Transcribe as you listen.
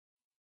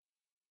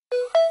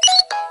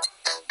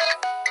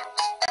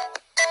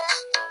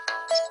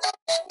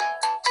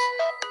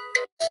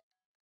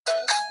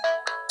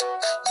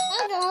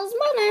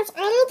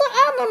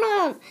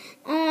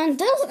and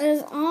this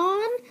is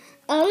on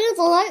Ellie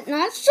the Late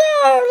Night Show.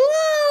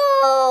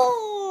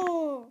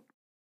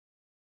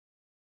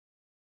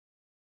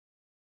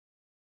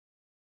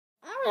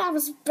 I have a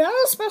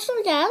very special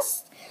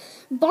guest,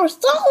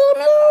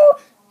 Bartholomew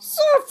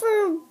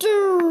Surfer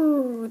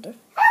Dude.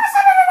 What's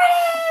up,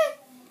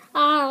 everybody?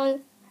 Hi.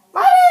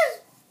 I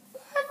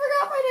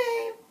forgot my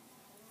name.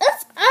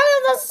 It's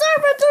Ellie the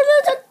Surfer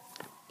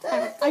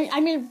Dude.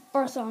 I mean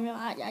Bartholomew.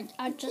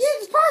 I just.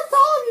 It's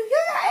Bartholomew.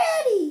 You're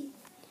Eddie.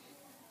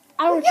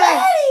 I would You're say.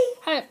 Eddie.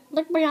 Hey,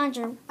 look behind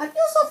you. I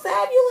feel so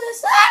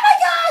fabulous. Oh my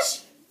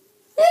gosh.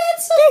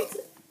 It's so...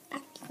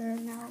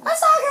 No. I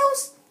saw a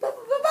ghost.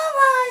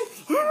 Bye-bye.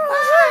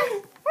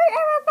 Bye.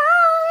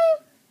 Bye.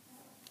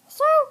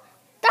 So,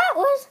 that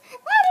was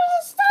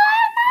Eddie's the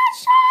Late Night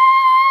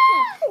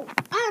Show.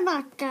 I'm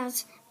back,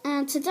 guys.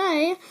 And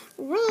today,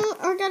 we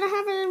are going to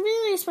have a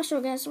really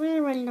special guest. We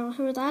already know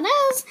who that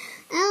is.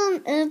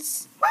 And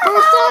it's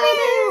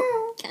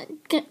Bartholomew.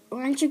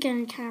 Why don't you get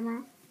in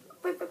camera?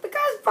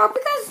 Because of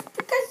Bartholomew.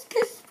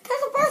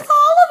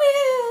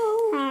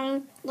 Hi,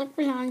 look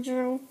behind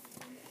you.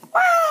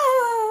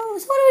 Wow.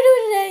 So what are we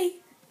doing today?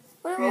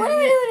 What are we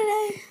doing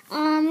today?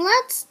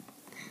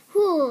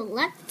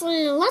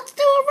 Let's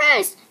do a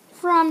race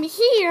from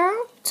here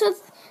to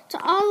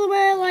all the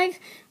way,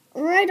 like,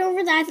 right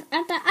over that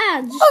at the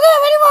edge. Okay, I'm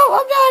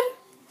done.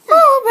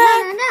 Oh, I'm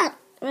back.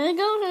 No. Ready,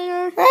 go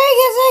here. Ready,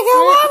 get set, go.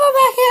 I'm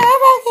back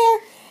here.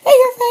 In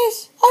your face.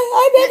 I'm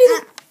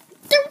Eddie.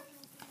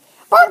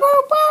 Bow, bow,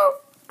 bow.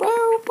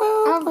 Bow,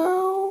 bow,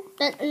 bow.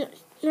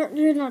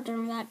 You're not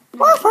doing that.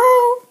 Bow,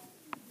 bow.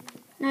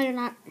 No, you're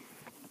not.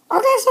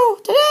 Okay, so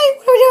today,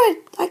 what are we doing?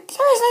 Like,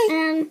 seriously?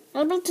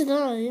 And maybe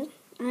today,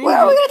 What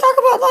are we going to talk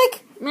about? Like,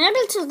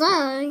 maybe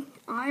today,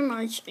 I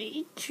might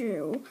eat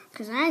you,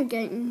 because I'm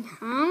getting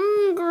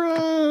hungry.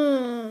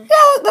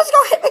 yeah, let's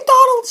go hit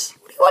McDonald's.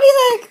 What do you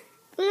think?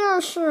 Yeah,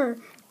 sure.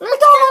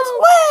 McDonald's,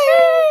 wait!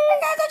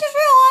 Guys, I just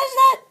realized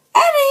that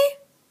Eddie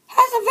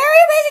has a very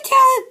amazing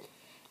talent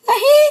that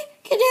he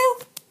can do.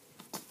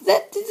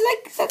 That is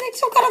like something,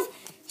 some kind of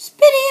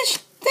spinny-ish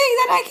thing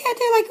that I can't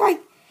do. Like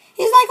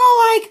he's like all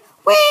like,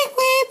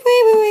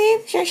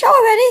 weep. Should I show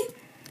him, Eddie?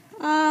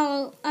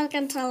 Oh, I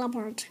can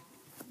teleport.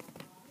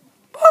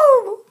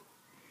 Boom!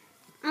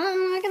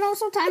 I can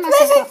also time That's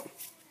myself amazing.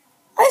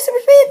 I super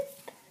speed.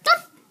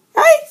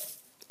 Right?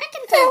 I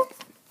can tell.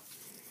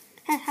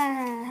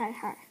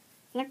 Hey.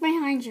 Look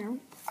behind you.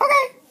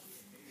 Okay.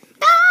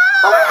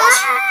 Oh my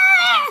gosh.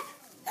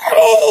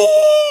 Eddie!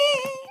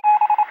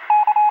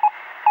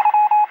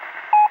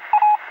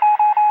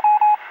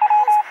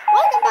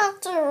 Welcome back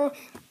to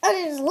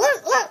Eddie's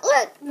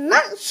Late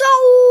Night Show.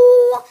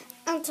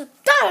 And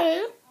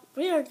today,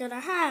 we are going to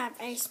have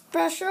a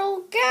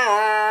special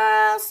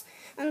guest.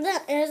 And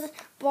that is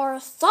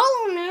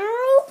Bartholomew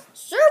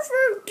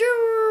Surfer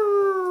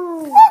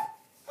Dude. I'm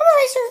a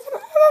racer.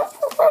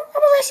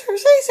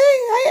 See,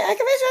 I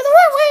can race around the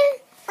runway.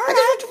 I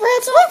just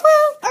went to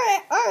France.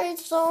 Alright,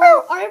 so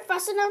are you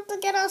fast enough to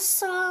get us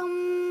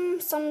some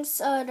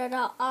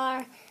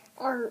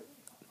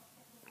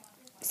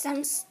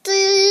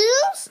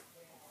steals?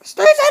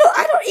 Steaks?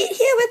 I don't eat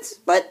humans,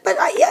 but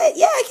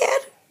yeah, I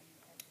can.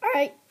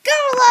 Alright, go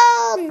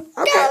along!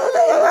 Okay.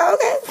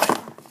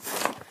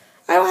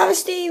 I don't have a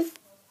Steve.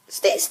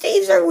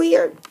 Steves are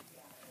weird.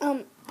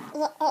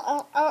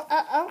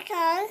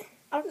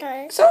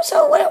 Okay. So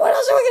what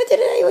else are we gonna do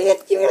today?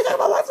 You gonna talk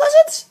about life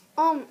lessons?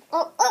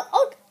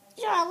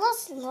 Yeah,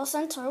 let's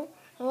listen to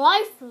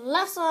life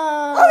lesson.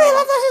 Okay,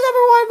 life lesson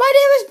number 1. My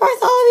name is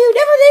Bartholomew.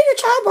 Never name your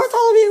child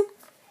Bartholomew.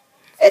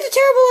 It's a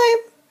terrible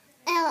name.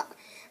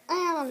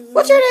 And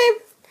What's your name?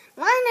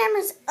 my name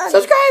is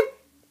Subscribe.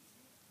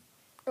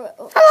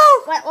 Hello.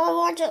 Wait,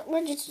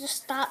 would you just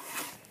stop?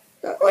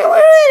 What are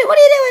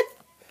you doing?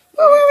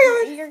 Where are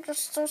we going? You're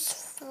just so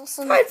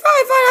fine. Fine.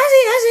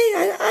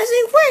 I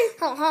see. Wait.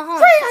 Hold.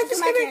 I'm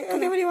just kidding.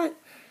 Okay, what do you want?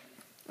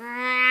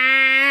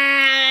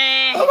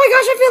 Oh my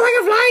gosh, I feel like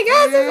I'm flying.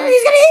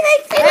 He's gonna eat me.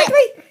 He licked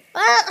me.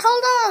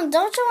 Hold on.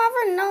 Don't you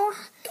ever know?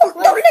 Don't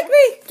lick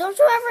me. Don't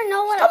you ever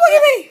know what? Stop looking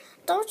at me.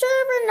 Don't you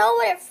ever know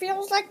what it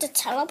feels like to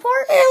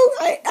teleport?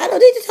 I don't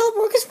need to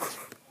teleport because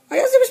I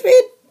got super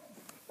speed.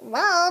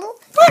 Well,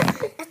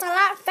 it's a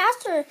lot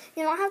faster.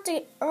 You don't have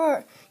to.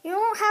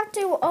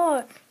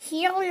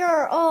 Heal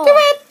your. Do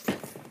it.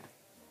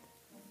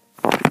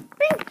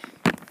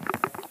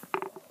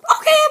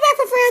 Okay, I'm back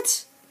from France.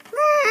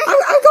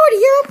 I'm going to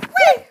Europe.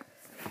 Wait.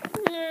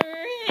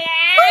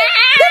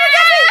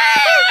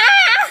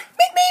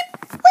 Beep.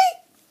 Wait.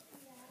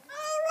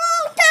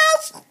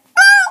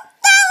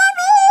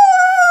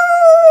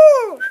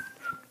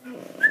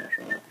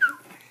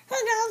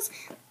 Hey guys,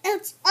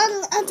 it's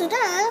and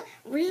today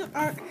we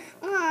are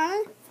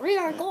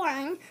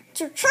going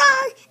to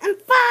try and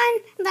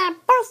find that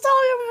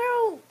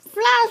Bartholomew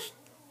Flash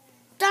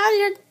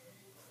Stallion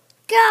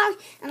guy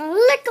and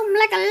lick him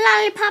like a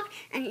lollipop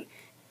and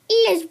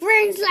eat his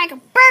brains like a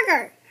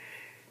burger.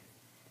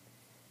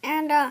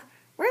 And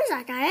where's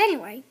that guy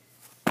anyway?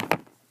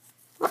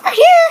 Right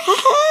here!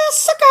 Haha,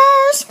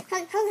 suckers!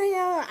 Hey,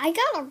 I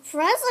got a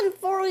present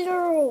for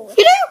you. You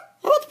do?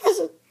 I want the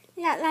present.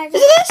 Yeah, like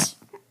Is it this?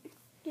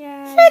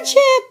 yeah.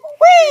 Friendship!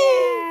 Wait!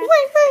 Yeah.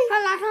 Wait!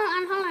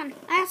 Hold on.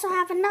 I also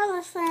have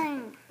another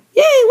thing.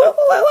 Yay! What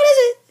is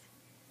it?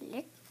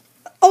 Lick.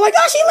 Oh my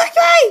gosh, he licked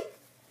me!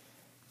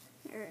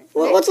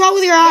 What's wrong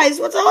with your eyes?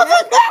 What's wrong with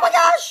it? Oh my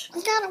gosh!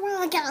 I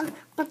got him.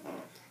 But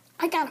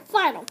I got a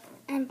final.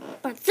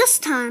 But this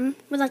time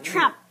with a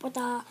trap, with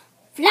a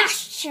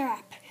flash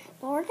trap.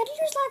 But we're gonna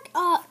use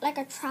like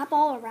a trap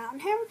all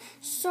around him.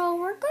 So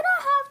we're gonna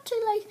have to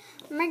like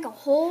make a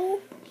hole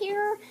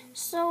here.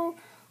 So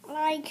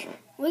like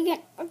we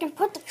can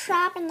put the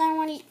trap, and then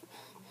when he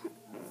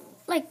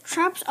like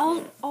traps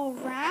all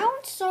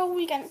around, so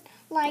we can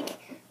like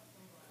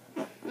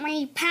when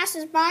he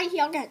passes by,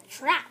 he'll get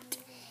trapped.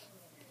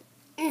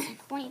 And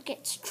when he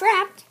gets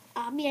trapped,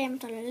 I'll be able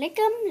to lick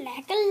him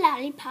like a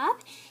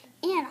lollipop,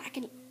 and I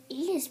can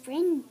eat his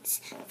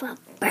brains for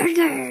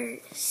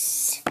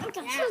burgers.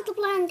 Okay, here's the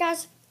plan,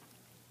 guys.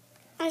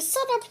 I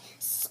set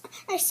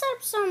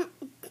up some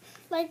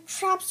like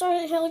traps so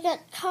he'll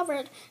get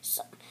covered,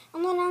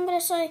 and then I'm gonna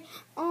say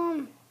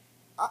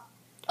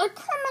a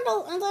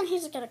criminal, and then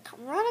he's gonna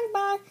come running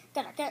by,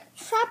 gonna get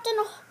trapped,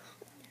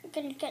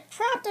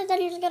 and then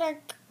he's gonna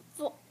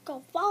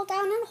go fall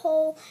down in a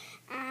hole,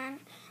 and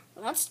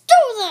let's do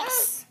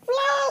this!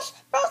 Flash!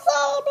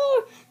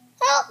 Bartholomew!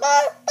 Help me!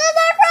 There's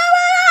a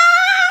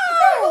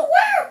criminal!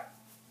 Where?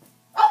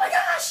 Oh my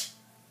gosh!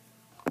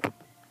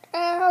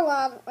 Hold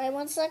on. Wait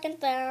 1 second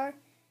there.